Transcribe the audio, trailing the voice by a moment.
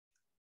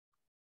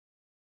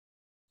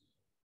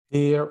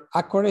Dear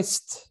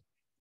Aquarist,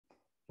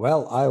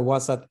 well, I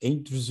was at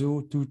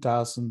Interzoo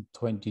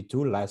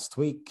 2022 last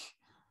week,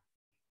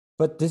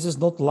 but this is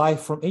not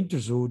live from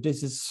Interzoo.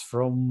 This is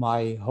from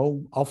my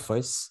home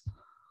office,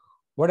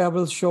 where I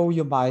will show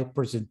you my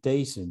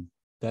presentation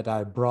that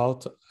I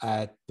brought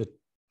at the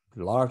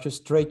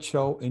largest trade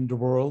show in the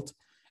world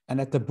and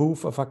at the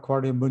booth of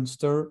Aquarium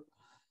Münster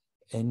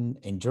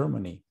in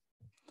Germany.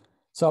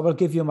 So I will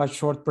give you my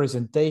short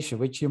presentation,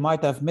 which you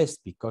might have missed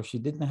because you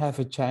didn't have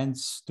a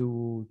chance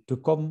to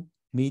come,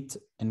 meet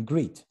and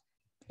greet.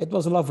 It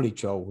was a lovely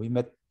show. We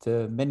met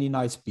many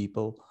nice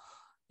people.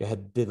 We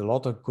did a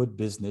lot of good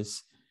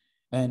business.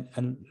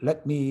 And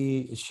let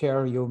me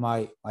share you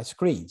my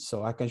screen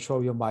so I can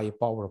show you my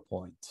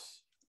PowerPoint.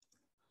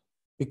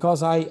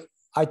 Because I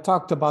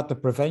talked about the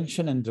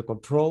prevention and the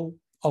control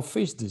of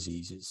fish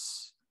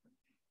diseases,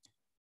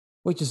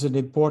 which is an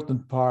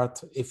important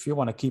part if you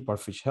want to keep our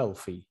fish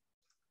healthy.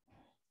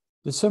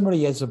 The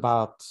summary is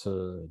about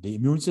the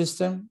immune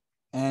system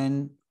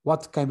and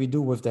what can we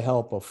do with the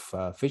help of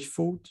fish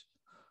food.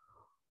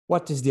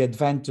 What is the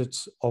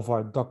advantage of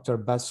our Dr.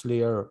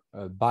 BASSLEER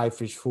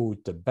BioFish Food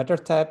Better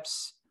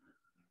Tabs?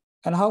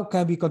 And how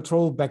can we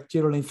control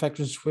bacterial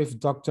infections with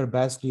Dr.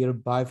 BASSLEER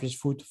BioFish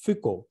Food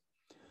FUCO?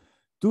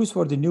 Those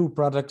were the new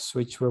products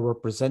which were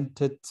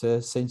presented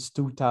since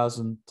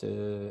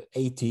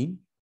 2018,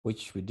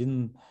 which we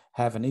didn't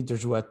have an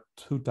Interzoo at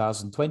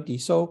 2020.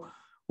 So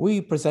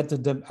we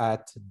presented them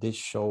at this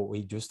show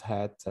we just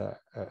had a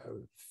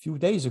few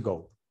days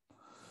ago.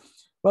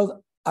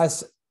 Well,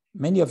 as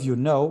many of you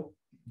know,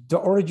 the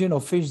origin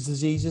of fish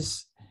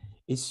diseases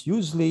is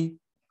usually,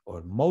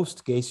 or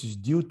most cases,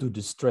 due to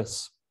the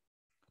stress.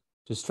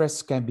 The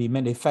stress can be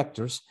many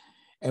factors,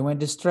 and when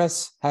the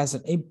stress has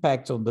an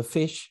impact on the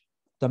fish,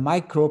 the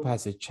microbe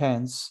has a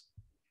chance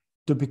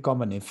to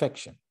become an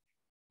infection.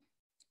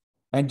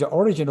 And the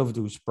origin of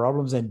those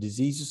problems and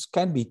diseases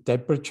can be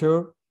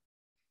temperature,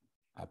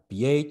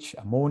 pH,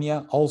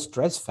 ammonia, all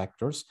stress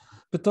factors,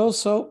 but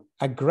also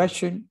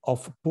aggression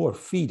of poor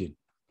feeding.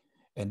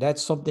 And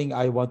that's something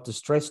I want to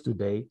stress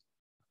today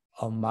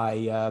on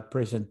my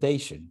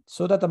presentation,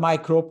 so that the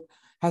microbe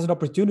has an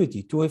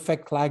opportunity to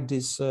affect like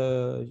this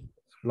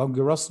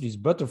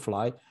Longirostrys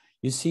butterfly.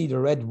 You see the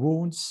red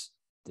wounds,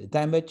 the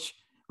damage.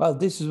 Well,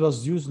 this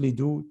was usually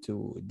due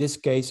to, in this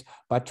case,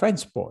 by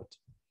transport.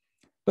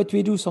 But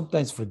we do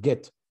sometimes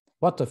forget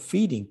what the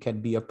feeding can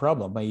be a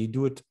problem when you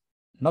do it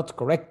not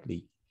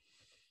correctly.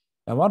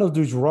 And one of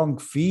those wrong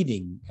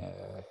feeding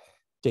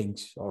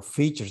things or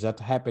features that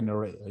happen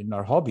in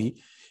our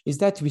hobby is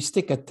that we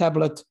stick a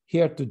tablet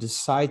here to the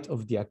side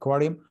of the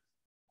aquarium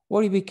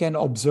where we can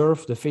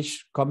observe the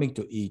fish coming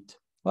to eat.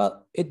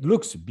 Well, it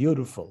looks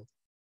beautiful,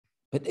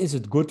 but is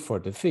it good for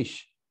the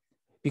fish?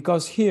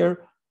 Because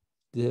here,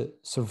 the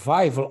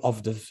survival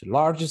of the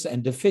largest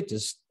and the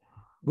fittest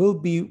will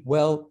be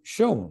well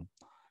shown,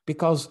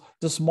 because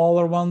the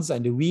smaller ones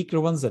and the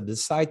weaker ones at the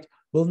side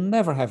will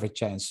never have a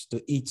chance to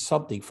eat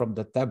something from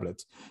the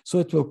tablet. So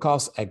it will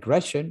cause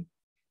aggression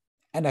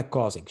and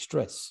causing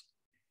stress.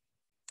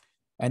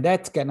 And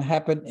that can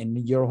happen in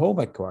your home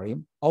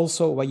aquarium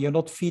also when you're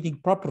not feeding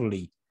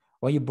properly.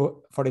 When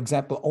you, for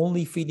example,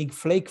 only feeding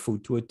flake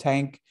food to a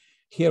tank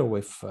here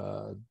with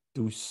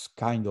those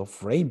kind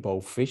of rainbow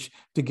fish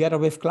together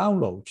with clown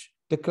loach.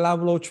 The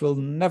clown loach will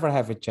never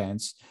have a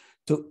chance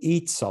to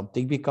eat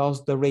something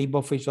because the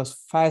rainbow fish was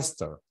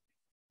faster.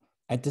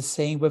 And the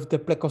same with the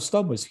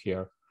plecostomus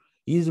here.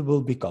 These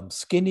will become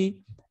skinny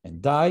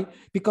and die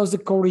because the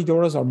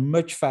corridors are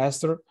much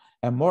faster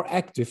and more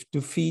active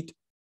to feed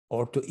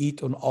or to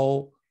eat on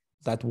all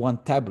that one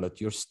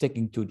tablet you're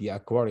sticking to the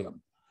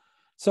aquarium.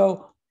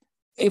 So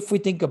if we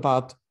think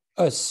about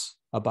us,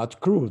 about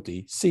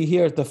cruelty, see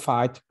here the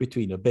fight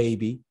between a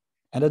baby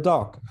and a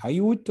dog.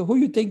 Who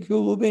you think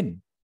who will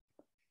win?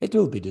 It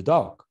will be the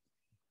dog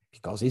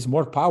because he's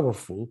more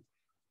powerful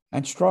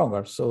and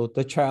stronger. So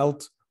the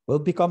child will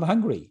become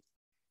hungry.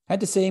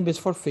 And the same is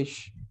for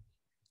fish.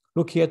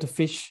 Look here, the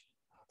fish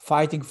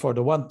fighting for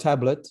the one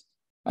tablet.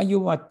 And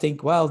you might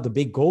think, well, the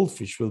big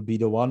goldfish will be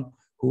the one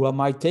who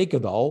might take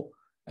it all.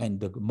 And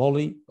the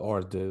molly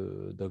or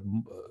the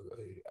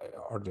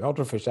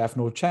other fish have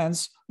no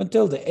chance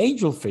until the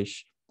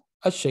angelfish,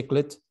 a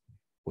cichlid,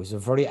 who is a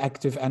very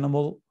active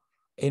animal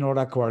in our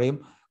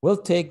aquarium, will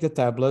take the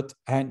tablet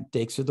and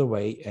takes it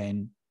away.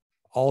 And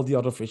all the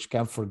other fish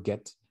can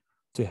forget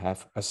to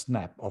have a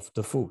snap of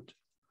the food.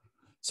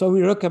 So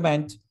we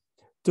recommend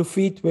to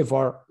feed with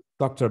our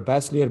Dr.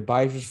 BASSLEER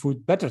BioFish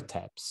Food Better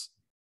Tabs.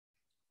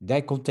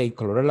 They contain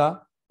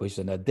chlorella, which is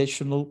an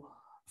additional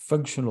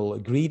functional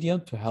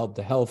ingredient to help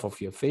the health of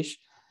your fish.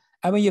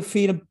 And when you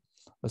feed them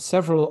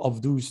several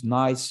of those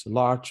nice,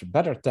 large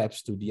Better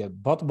Tabs to the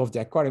bottom of the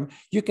aquarium,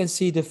 you can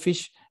see the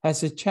fish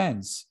has a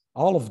chance,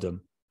 all of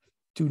them,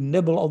 to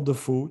nibble on the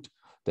food,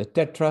 the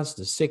tetras,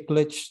 the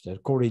cichlids, the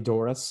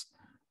corridoras.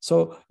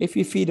 So if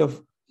you feed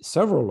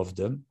several of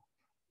them,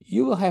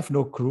 you will have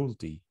no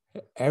cruelty.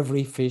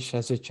 Every fish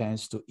has a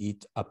chance to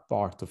eat a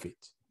part of it.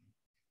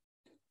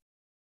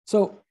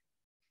 So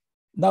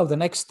Now, the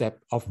next step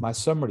of my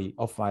summary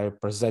of my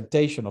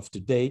presentation of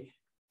today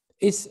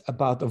is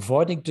about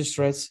avoiding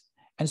distress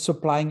and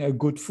supplying a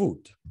good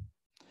food.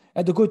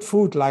 And the good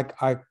food, like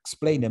I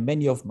explain in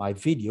many of my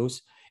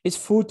videos, is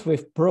food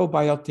with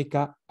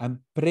probiotica and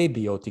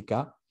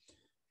prebiotica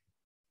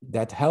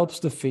that helps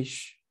the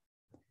fish,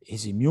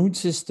 his immune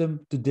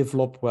system to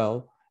develop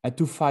well and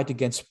to fight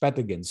against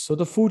pathogens. So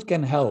the food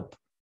can help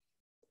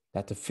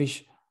that the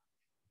fish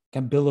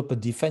can build up a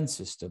defense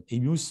system,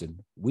 immune system.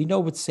 We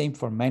know it's same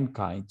for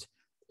mankind.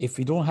 If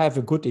we don't have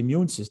a good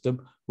immune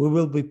system, we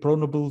will be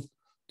vulnerable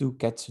to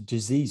get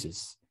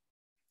diseases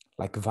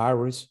like a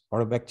virus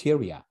or a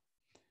bacteria.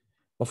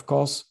 Of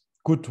course,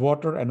 good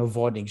water and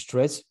avoiding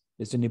stress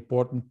is an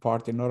important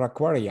part in our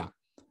aquaria.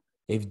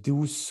 If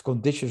those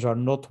conditions are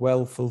not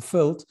well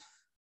fulfilled,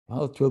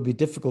 well, it will be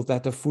difficult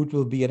that the food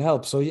will be at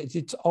help. So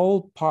it's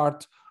all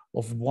part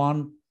of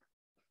one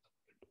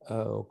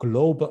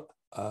global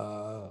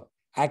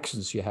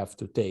actions you have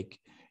to take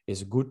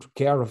is good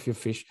care of your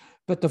fish,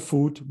 but the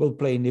food will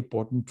play an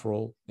important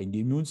role in the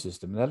immune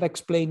system. And I'll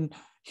explain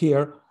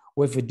here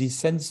with a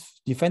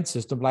defense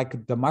system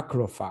like the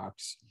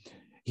macrophages.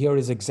 Here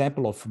is an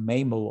example of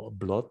mammal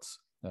blood,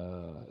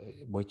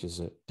 which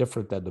is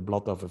different than the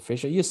blood of a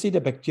fish. And you see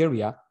the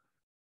bacteria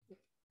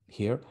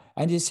here,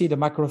 and you see the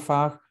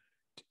macrophage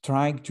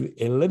trying to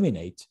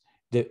eliminate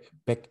the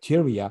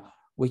bacteria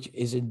which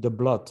is in the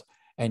blood.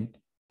 And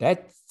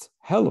that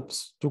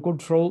helps to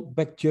control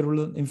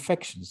bacterial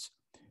infections.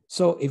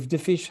 So if the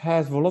fish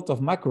has a lot of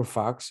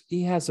macrophages,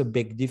 he has a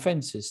big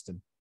defense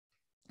system.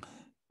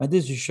 And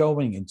this is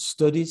showing in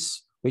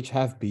studies which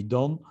have been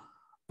done,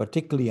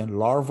 particularly in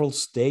larval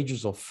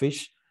stages of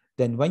fish.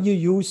 Then when you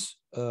use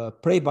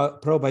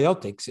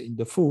probiotics in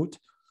the food,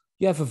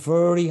 you have a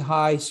very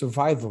high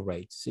survival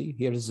rate. See,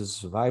 here is the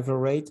survival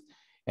rate,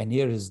 and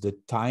here is the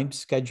time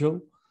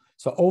schedule.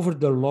 So over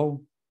the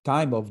long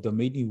time of the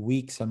many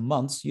weeks and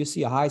months, you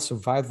see a high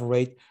survival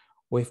rate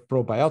with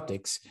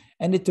probiotics,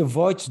 and it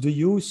avoids the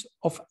use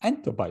of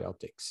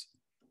antibiotics.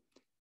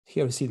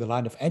 Here you see the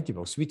line of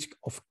antibiotics, which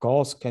of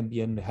course can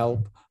be a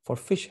help for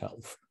fish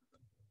health.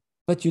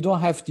 But you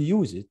don't have to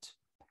use it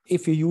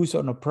if you use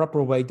on a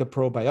proper way the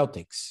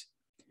probiotics.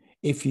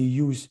 If you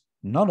use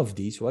none of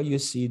these, well, you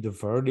see the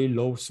very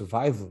low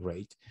survival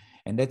rate.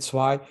 And that's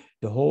why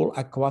the whole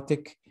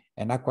aquatic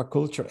and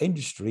aquaculture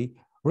industry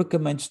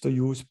recommends to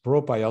use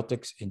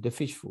probiotics in the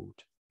fish food.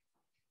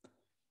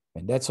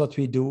 And that's what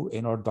we do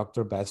in our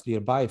Dr.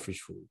 BASSLEER BioFish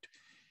food.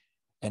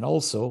 And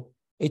also,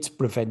 it's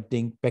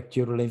preventing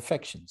bacterial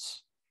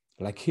infections.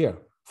 Like here,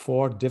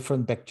 4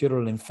 different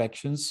bacterial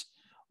infections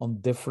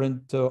on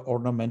different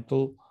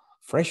ornamental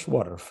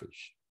freshwater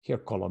fish. Here,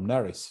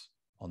 columnaris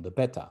on the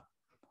betta.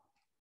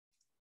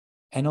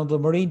 And on the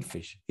marine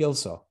fish,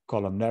 also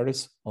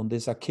columnaris on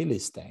this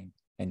Achilles tang.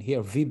 And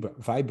here,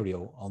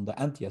 Vibrio on the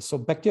Antia. So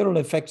bacterial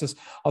infections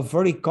are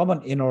very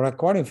common in our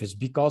aquarium fish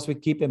because we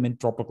keep them in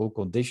tropical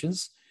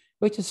conditions,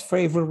 which is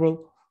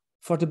favorable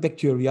for the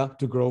bacteria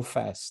to grow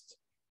fast.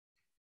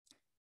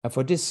 And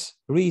for this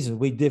reason,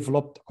 we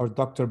developed our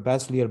Dr.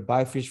 BASSLEER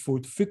BioFish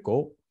Food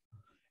FUCO.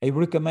 I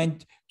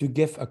recommend to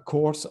give a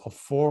course of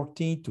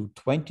 14 to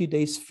 20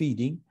 days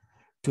feeding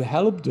to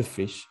help the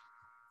fish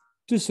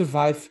to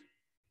survive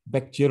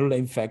bacterial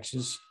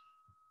infections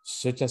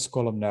such as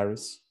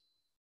columnaris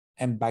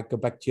and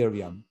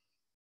Mycobacterium.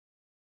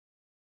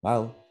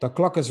 Well, the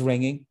clock is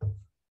ringing.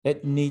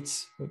 It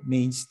means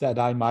that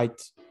I might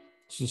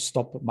just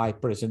stop my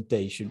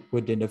presentation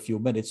within a few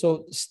minutes.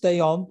 So stay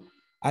on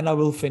and I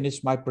will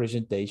finish my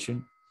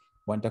presentation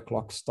when the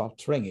clock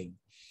starts ringing.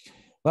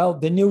 Well,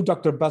 the new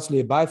Dr.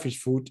 BASSLEER BioFish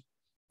food,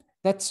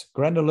 that's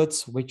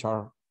granulates which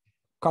are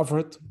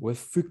covered with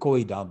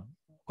fucoidan,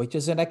 which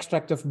is an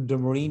extract of the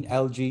marine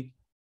algae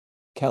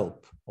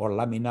kelp or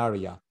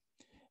laminaria.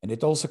 And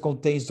it also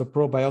contains the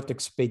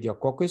probiotics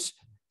Pediococcus,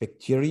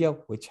 bacteria,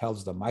 which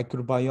helps the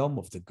microbiome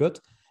of the gut,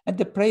 and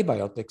the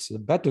prebiotics, the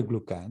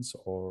beta-glucans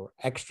or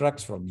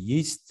extracts from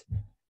yeast,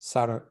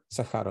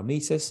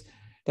 Saccharomyces,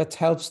 that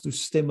helps to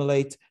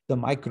stimulate the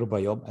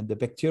microbiome and the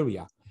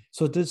bacteria.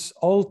 So this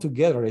all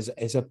together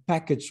is a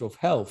package of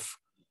health,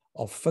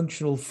 of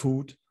functional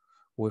food,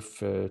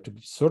 with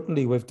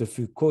certainly with the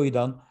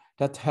fucoidan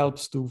that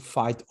helps to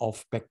fight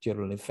off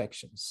bacterial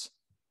infections.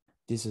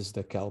 This is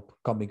the kelp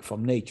coming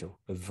from nature,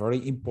 a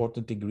very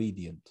important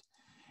ingredient.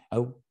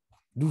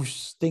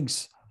 Those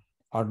things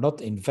are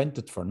not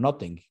invented for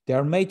nothing. They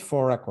are made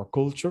for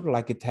aquaculture,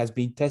 like it has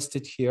been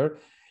tested here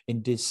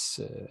in this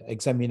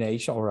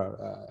examination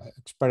or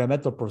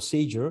experimental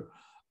procedure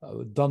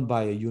done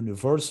by a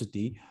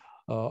university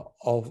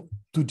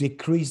to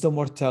decrease the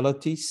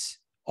mortalities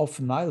of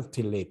Nile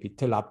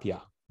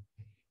tilapia,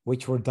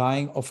 which were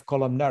dying of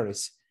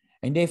columnaris.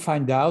 And they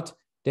find out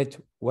that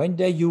when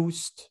they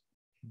used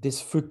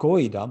this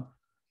fucoidan,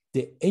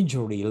 the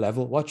injury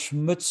level was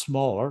much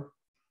smaller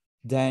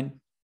than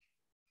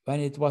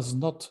when it was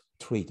not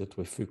treated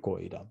with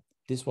fucoidan.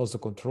 This was the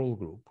control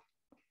group,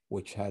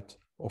 which had,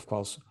 of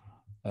course,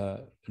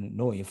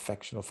 no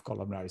infection of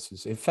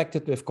columnaris.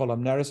 Infected with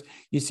columnaris,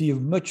 you see a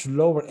much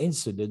lower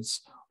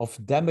incidence of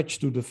damage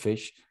to the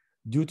fish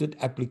due to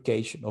the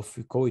application of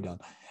fucoidan.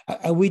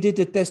 And we did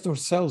the test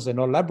ourselves in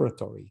our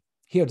laboratory.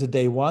 Here, the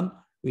day one,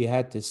 we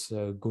had this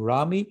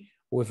gourami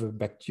with a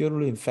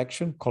bacterial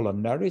infection,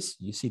 columnaris.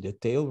 You see the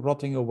tail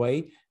rotting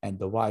away and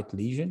the white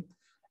lesion.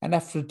 And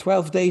after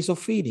 12 days of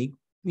feeding,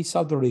 we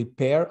saw the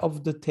repair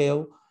of the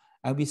tail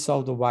and we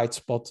saw the white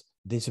spot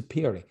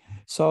disappearing.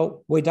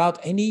 So without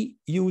any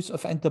use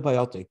of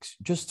antibiotics,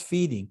 just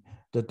feeding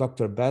the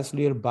Dr.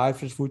 BASSLEER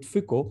BIOFISH FOOD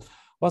FUCO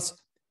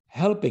was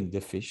helping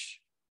the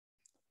fish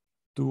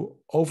to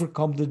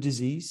overcome the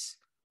disease,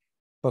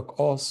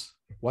 because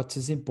what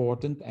is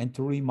important, and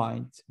to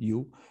remind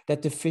you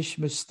that the fish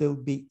must still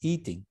be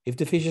eating. If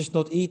the fish is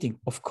not eating,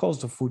 of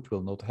course the food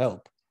will not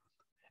help.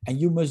 And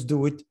you must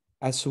do it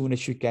as soon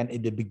as you can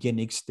in the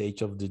beginning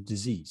stage of the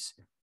disease.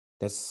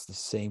 That's the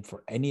same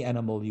for any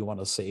animal you want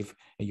to save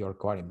in your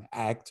aquarium.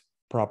 Act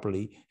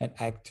properly and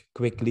act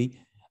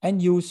quickly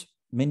and use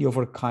many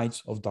other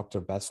kinds of Dr.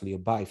 BASSLEER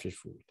BIOFISH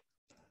food.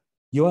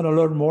 You want to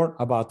learn more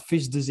about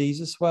fish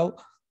diseases?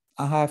 Well,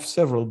 I have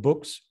several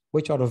books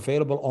which are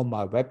available on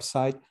my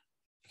website,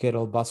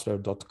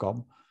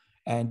 geraldbassleer.com.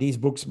 And these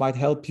books might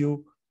help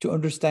you to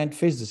understand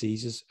fish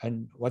diseases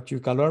and what you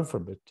can learn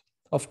from it.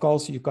 Of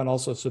course, you can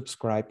also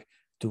subscribe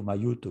to my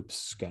YouTube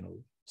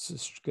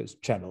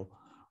channel,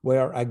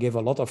 where I give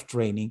a lot of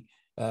training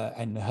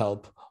and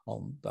help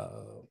on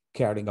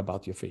caring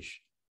about your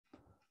fish.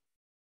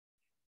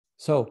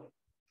 So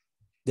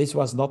this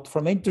was not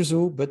from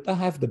Interzoo, but I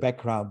have the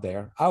background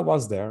there. I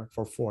was there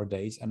for 4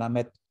 days and I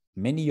met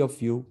many of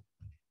you,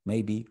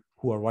 maybe,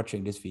 who are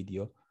watching this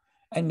video.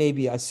 And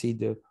maybe I see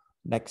the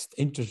next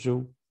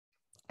Interzoo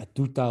at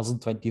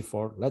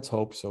 2024. Let's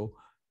hope so,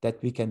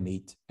 that we can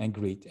meet and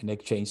greet and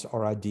exchange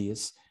our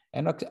ideas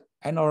and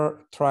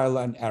our trial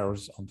and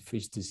errors on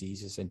fish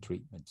diseases and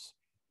treatments.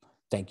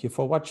 Thank you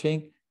for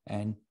watching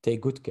and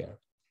take good care.